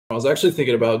I was actually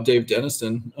thinking about Dave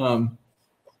Denniston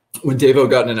when Davo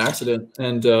got in an accident,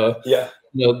 and yeah,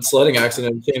 the sledding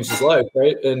accident changed his life,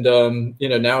 right? And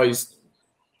now he's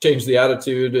changed the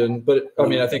attitude. But I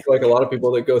mean, I think like a lot of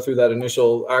people that go through that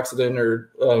initial accident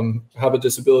or have a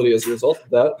disability as a result of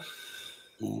that,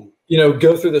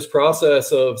 go through this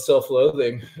process of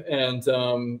self-loathing and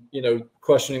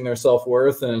questioning their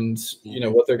self-worth and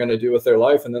what they're going to do with their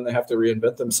life, and then they have to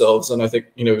reinvent themselves. And I think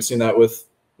we've seen that with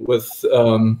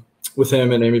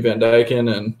him and Amy Van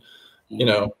Dyken, and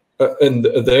and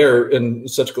they're in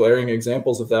such glaring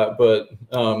examples of that. But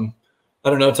I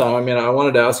don't know, Tom. I mean, I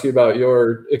wanted to ask you about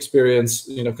your experience,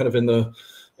 kind of in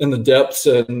the depths,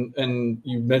 and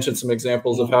you mentioned some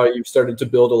examples of how you've started to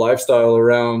build a lifestyle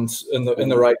around in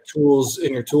the right tools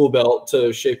in your tool belt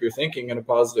to shape your thinking in a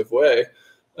positive way.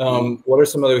 What are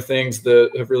some other things that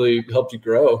have really helped you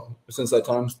grow since that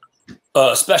time?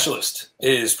 Specialist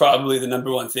is probably the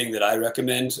 #1 thing that I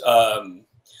recommend.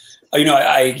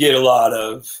 I get a lot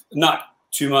of, not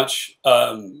too much,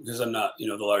 because I'm not,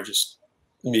 the largest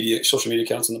social media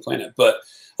accounts on the planet, but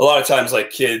a lot of times like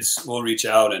kids will reach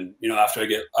out, and after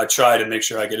I try to make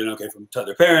sure I get an okay from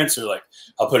their parents, or like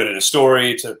I'll put it in a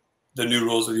story to the new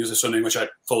rules of user swimming, which I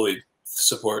fully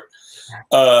support,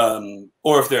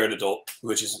 or if they're an adult,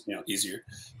 which is easier.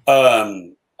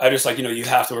 I just like, you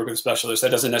have to work with a specialist. That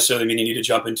doesn't necessarily mean you need to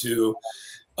jump into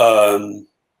a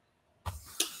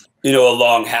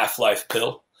long half-life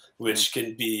pill, which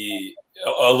can be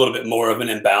a little bit more of an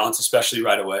imbalance, especially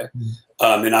right away.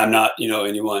 And I'm not,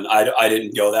 anyone, I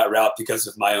didn't go that route because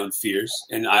of my own fears.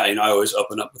 And I always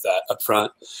open up with that up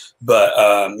front. But,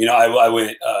 I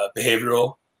went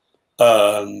behavioral.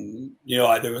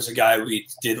 There was a guy we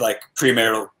did like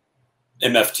premarital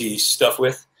MFT stuff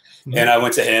with. And I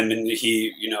went to him, and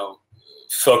he,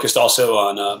 focused also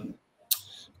on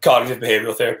cognitive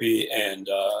behavioral therapy and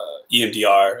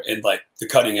EMDR, and like the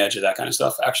cutting edge of that kind of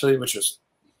stuff, actually, which was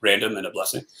random and a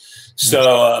blessing. So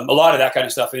a lot of that kind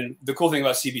of stuff. And the cool thing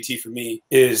about CBT for me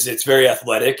is it's very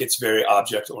athletic. It's very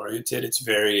object oriented. It's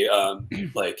very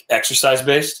like exercise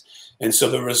based. And so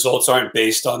the results aren't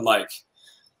based on like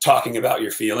talking about your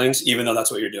feelings, even though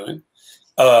that's what you're doing.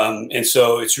 And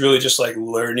so it's really just like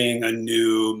learning a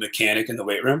new mechanic in the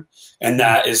weight room. And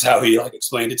that is how he like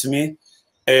explained it to me.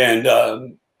 And,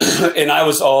 and I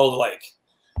was all like,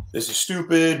 this is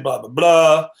stupid, blah, blah,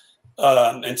 blah.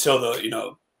 Until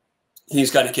the, things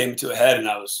kind of came to a head, and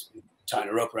I was tying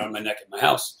a rope around my neck at my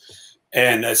house.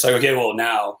 And it's like, okay, well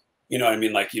now, you know what I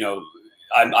mean? Like,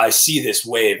 I see this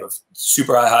wave of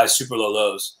super high highs, super low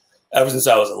lows ever since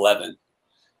I was 11.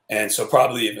 And so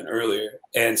probably even earlier.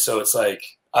 And so it's like,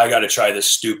 I got to try this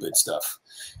stupid stuff.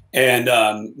 And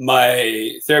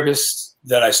my therapist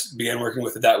that I began working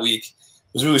with that week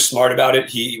was really smart about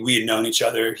it. We had known each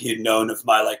other. He had known of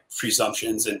my like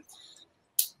presumptions, and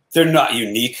they're not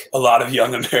unique. A lot of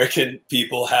young American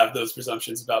people have those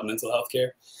presumptions about mental health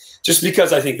care, just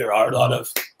because I think there are a lot of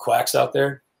quacks out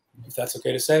there, if that's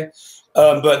okay to say.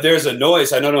 But there's a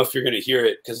noise. I don't know if you're going to hear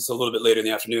it because it's a little bit later in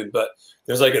the afternoon, but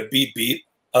there's like a beep beep.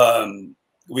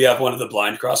 We have one of the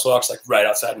blind crosswalks like right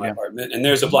outside my apartment, and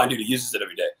there's a blind dude who uses it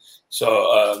every day.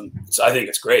 So, so I think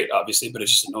it's great, obviously, but it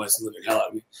just annoys the living hell out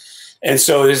of me. And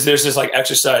so there's this like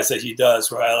exercise that he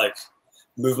does where I like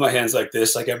move my hands like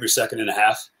this, like every second and a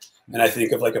half. And I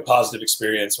think of like a positive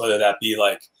experience, whether that be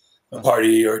like a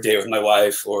party or a day with my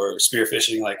wife or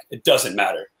spearfishing, like it doesn't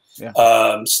matter.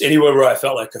 Anywhere where I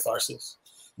felt like catharsis.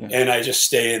 And I just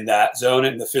stay in that zone,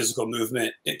 and the physical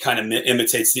movement, it kind of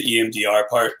imitates the EMDR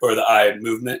part, or the eye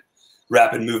movement,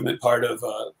 rapid movement part of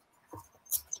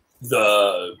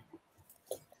the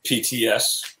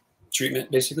PTS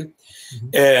treatment, basically.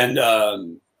 And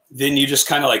then you just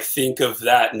kind of like think of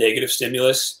that negative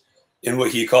stimulus in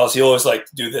what he calls, he always like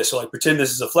do this. So like pretend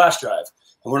this is a flash drive,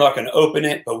 and we're not going to open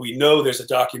it, but we know there's a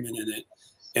document in it,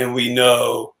 and we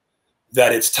know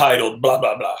that it's titled blah,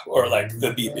 blah, blah, or like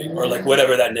the beeping, or like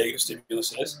whatever that negative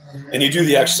stimulus is. And you do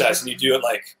the exercise, and you do it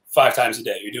like 5 times a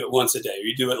day. You do it once a day, or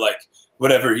you do it like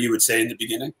whatever he would say in the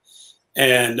beginning.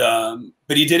 And,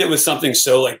 but he did it with something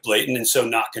so like blatant and so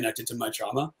not connected to my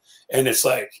trauma. And it's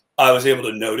like, I was able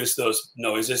to notice those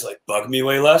noises like bug me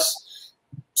way less.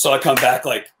 So I come back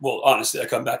like, well, honestly, I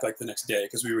come back like the next day,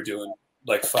 because we were doing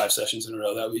like 5 sessions in a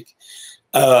row that week,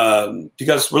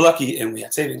 because we're lucky and we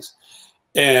had savings.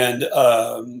 And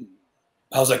I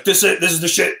was like, this is the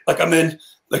shit. Like, I'm in.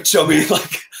 Like, show me.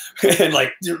 Like, and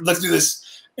like, let's do this.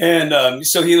 And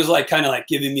so he was like, kind of like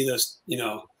giving me those,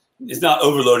 it's not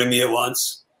overloading me at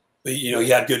once, but he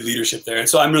had good leadership there. And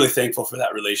so I'm really thankful for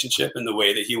that relationship and the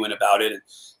way that he went about it,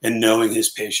 and knowing his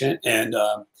patient. And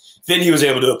then he was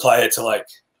able to apply it to like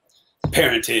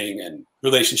parenting and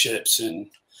relationships and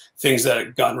things that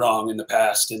had gone wrong in the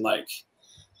past. And like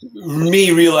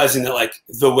me realizing that like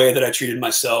the way that I treated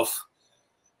myself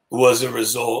was a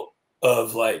result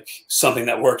of like something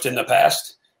that worked in the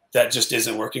past that just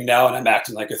isn't working now. And I'm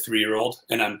acting like a 3-year-old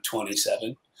and I'm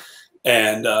 27.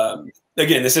 And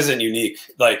again, this isn't unique.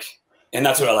 Like, and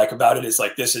that's what I like about it is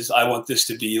like, I want this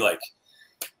to be like,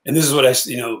 and this is what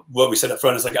what we said up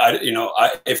front is like,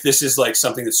 if this is like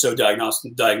something that's so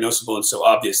diagnosable and so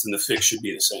obvious, then the fix should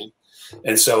be the same.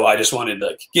 And so I just wanted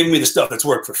like, give me the stuff that's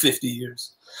worked for 50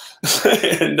 years.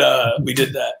 And we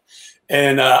did that.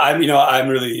 And I'm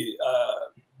really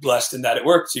blessed in that it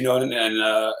worked, and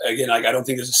again, like, I don't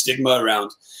think there's a stigma around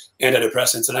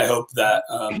antidepressants. And I hope that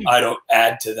I don't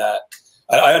add to that.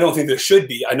 I don't think there should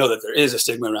be. I know that there is a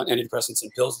stigma around antidepressants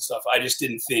and pills and stuff. I just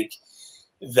didn't think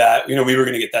that, we were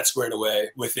going to get that squared away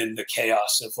within the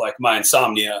chaos of like my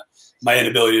insomnia, my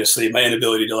inability to sleep, my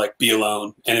inability to like be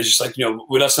alone. And it's just like,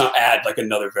 let's not add like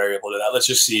another variable to that. Let's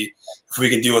just see if we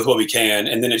can deal with what we can.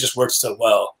 And then it just works so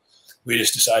well. We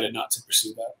just decided not to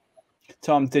pursue that.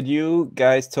 Tom, did you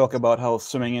guys talk about how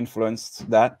swimming influenced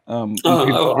that? Previous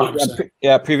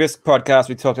podcast,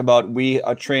 we talked about we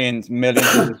are trained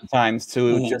millions of times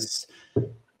to just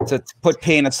to put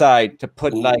pain aside, to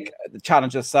put like the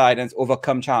challenge aside and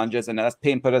overcome challenges, and that's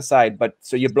pain put aside. But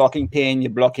so you're blocking pain,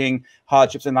 you're blocking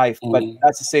hardships in life, but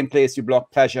that's the same place you block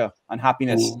pleasure and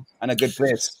happiness and a good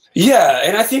place. Yeah,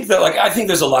 and I think that I think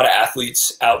there's a lot of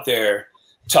athletes out there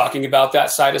talking about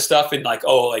that side of stuff, and like,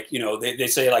 they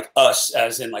say like us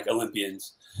as in like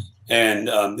Olympians, and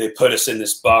they put us in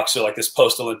this box or like this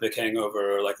post-Olympic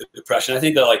hangover or like the depression. I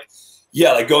think that like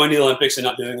going to the Olympics and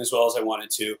not doing as well as I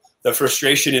wanted to, the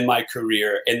frustration in my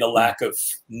career and the lack of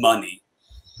money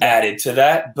added to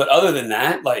that. But other than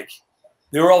that, like,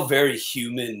 they were all very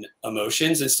human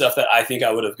emotions and stuff that I think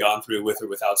I would have gone through with or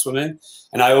without swimming.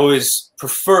 And I always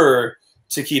prefer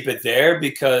to keep it there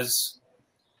because,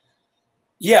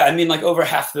 like over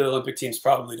half the Olympic team's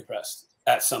probably depressed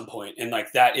at some point. And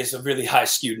like, that is a really high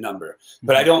skewed number.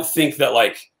 But I don't think that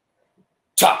like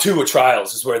top 2 of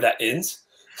trials is where that ends.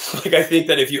 Like, I think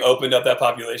that if you opened up that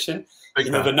population,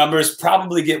 the numbers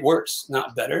probably get worse,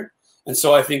 not better. And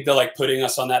so I think that like putting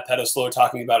us on that pedestal or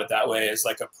talking about it that way as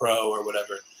like a pro or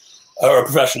whatever, or a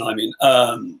professional,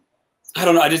 I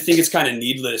don't know. I just think it's kind of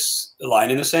needless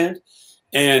line in the sand.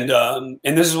 And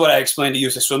this is what I explained to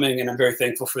USA Swimming, and I'm very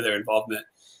thankful for their involvement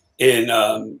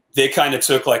in, they kind of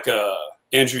took like a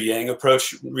Andrew Yang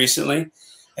approach recently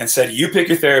and said, you pick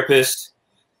your therapist,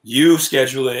 you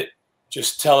schedule it,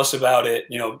 just tell us about it,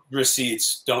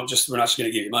 receipts, we're not just going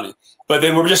to give you money, but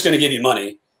then we're just going to give you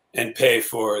money and pay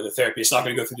for the therapy. It's not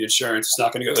going to go through the insurance. It's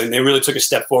not going to go. And they really took a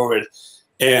step forward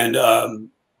and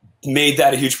made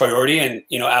that a huge priority. And,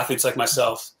 athletes like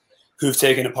myself who've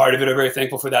taken a part of it are very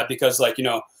thankful for that because like,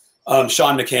 Sean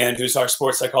McCann, who's our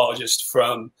sports psychologist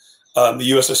from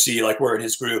the USOC, like we're in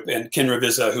his group, and Ken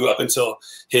Ravizza, who up until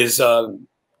his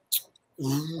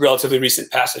relatively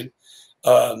recent passing,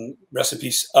 rest in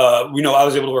peace. I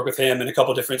was able to work with him and a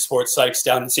couple different sports psychs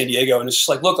down in San Diego. And it's just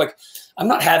like, look, like I'm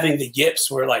not having the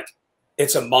yips where like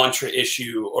it's a mantra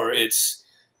issue or it's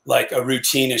like a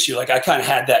routine issue. Like I kind of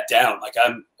had that down. Like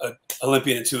I'm an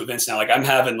Olympian in 2 events now. Like I'm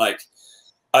having like,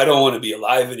 I don't want to be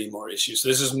alive anymore issues. So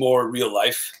this is more real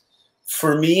life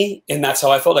for me. And that's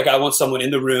how I felt. Like I want someone in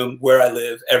the room where I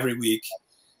live every week.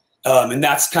 And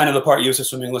that's kind of the part USA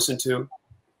Swimming listened to.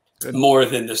 Good. More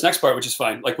than this next part, which is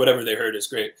fine. Like whatever they heard is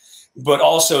great. But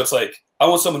also it's like, I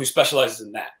want someone who specializes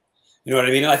in that. You know what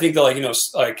I mean? And I think that like,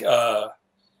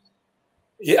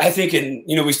 I think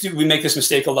we make this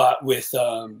mistake a lot with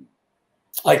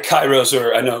like Kairos,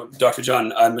 or I know Dr.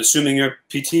 John, I'm assuming you're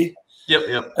PT.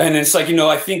 Yep. And it's like,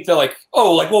 I think that like,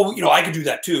 I could do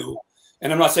that too.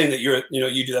 And I'm not saying that you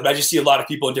do that, but I just see a lot of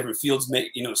people in different fields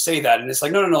say that. And it's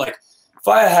like, no. Like, if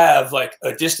I have like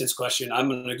a distance question, I'm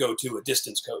going to go to a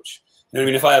distance coach. You know what I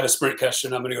mean? If I have a sprint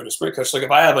question, I'm going to go to a sprint coach. Like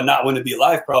if I have a not want to be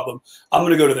alive problem, I'm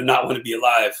going to go to the not want to be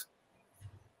alive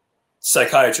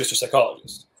psychiatrist or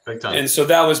psychologist. Big time. And so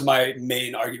that was my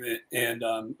main argument. And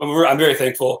I'm very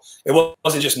thankful. It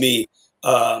wasn't just me.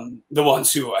 The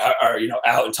ones who are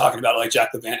out and talking about it, like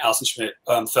Jack Levant, Allison Schmidt,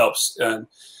 Phelps, and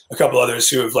a couple others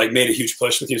who have like made a huge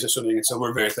push with USA Swimming. And so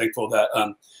we're very thankful that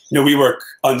we work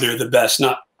under the best,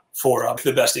 not for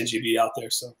the best NGB out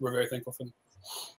there. So we're very thankful for them.